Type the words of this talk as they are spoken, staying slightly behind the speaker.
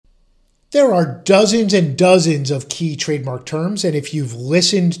There are dozens and dozens of key trademark terms, and if you've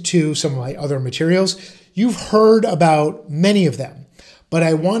listened to some of my other materials, you've heard about many of them. But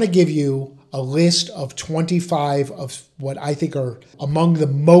I want to give you a list of 25 of what I think are among the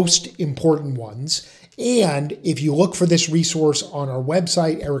most important ones. And if you look for this resource on our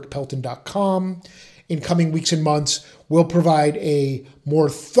website, ericpelton.com, in coming weeks and months, we'll provide a more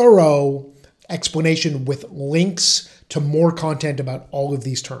thorough explanation with links to more content about all of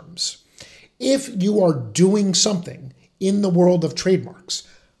these terms. If you are doing something in the world of trademarks,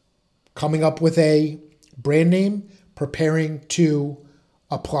 coming up with a brand name, preparing to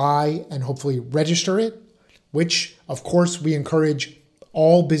apply and hopefully register it, which of course we encourage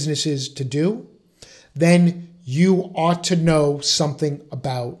all businesses to do, then you ought to know something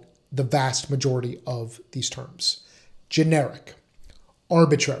about the vast majority of these terms. Generic,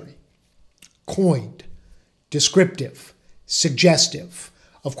 arbitrary, coined, descriptive, suggestive.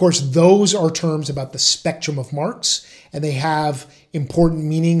 Of course, those are terms about the spectrum of marks, and they have important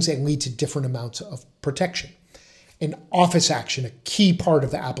meanings and lead to different amounts of protection. An office action, a key part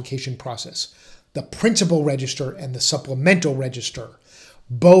of the application process. The principal register and the supplemental register,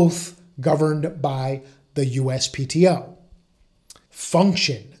 both governed by the USPTO.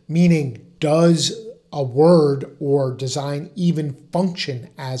 Function, meaning does a word or design even function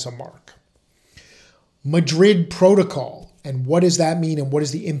as a mark? Madrid Protocol, and what does that mean and what is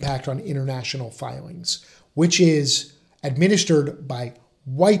the impact on international filings, which is administered by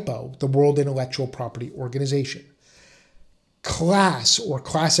WIPO, the World Intellectual Property Organization. Class or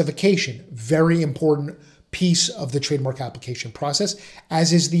classification, very important piece of the trademark application process,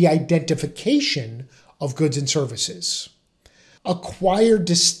 as is the identification of goods and services. Acquired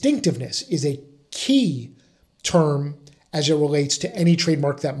distinctiveness is a key term as it relates to any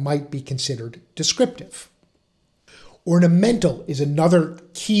trademark that might be considered descriptive. Ornamental is another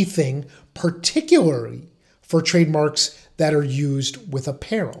key thing, particularly for trademarks that are used with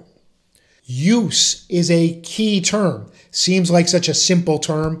apparel. Use is a key term. Seems like such a simple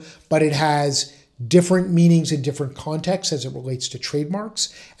term, but it has different meanings in different contexts as it relates to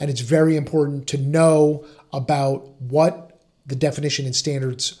trademarks, and it's very important to know about what the definition and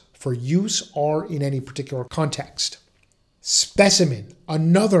standards for use are in any particular context. Specimen,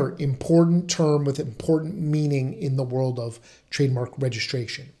 another important term with important meaning in the world of trademark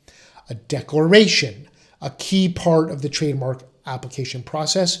registration. A declaration, a key part of the trademark application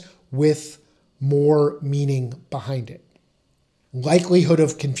process with more meaning behind it. Likelihood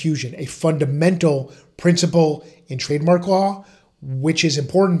of confusion, a fundamental principle in trademark law, which is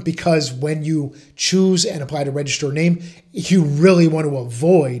important because when you choose and apply to register a name, you really want to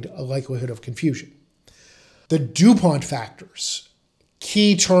avoid a likelihood of confusion. The DuPont factors,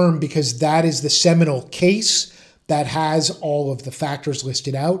 key term because that is the seminal case that has all of the factors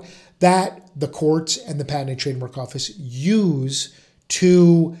listed out that the courts and the Patent and Trademark Office use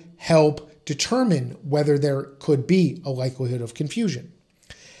to help determine whether there could be a likelihood of confusion.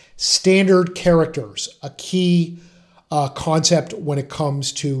 Standard characters, a key concept when it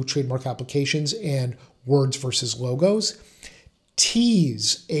comes to trademark applications and words versus logos.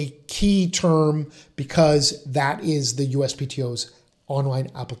 T's, a key term because that is the USPTO's online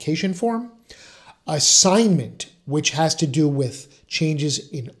application form. Assignment, which has to do with changes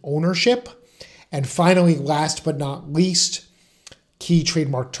in ownership. And finally, last but not least, key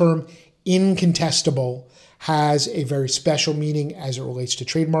trademark term, incontestable, has a very special meaning as it relates to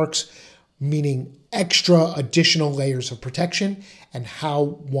trademarks, meaning extra additional layers of protection, and how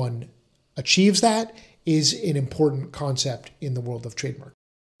one achieves that is an important concept in the world of trademark.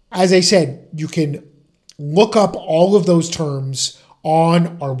 As I said, you can look up all of those terms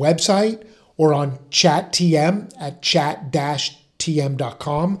on our website or on ChatTM at chat-tm.com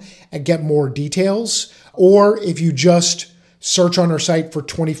and get more details. Or if you just search on our site for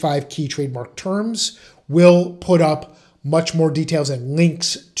 25 key trademark terms, we'll put up much more details and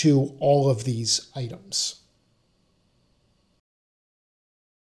links to all of these items.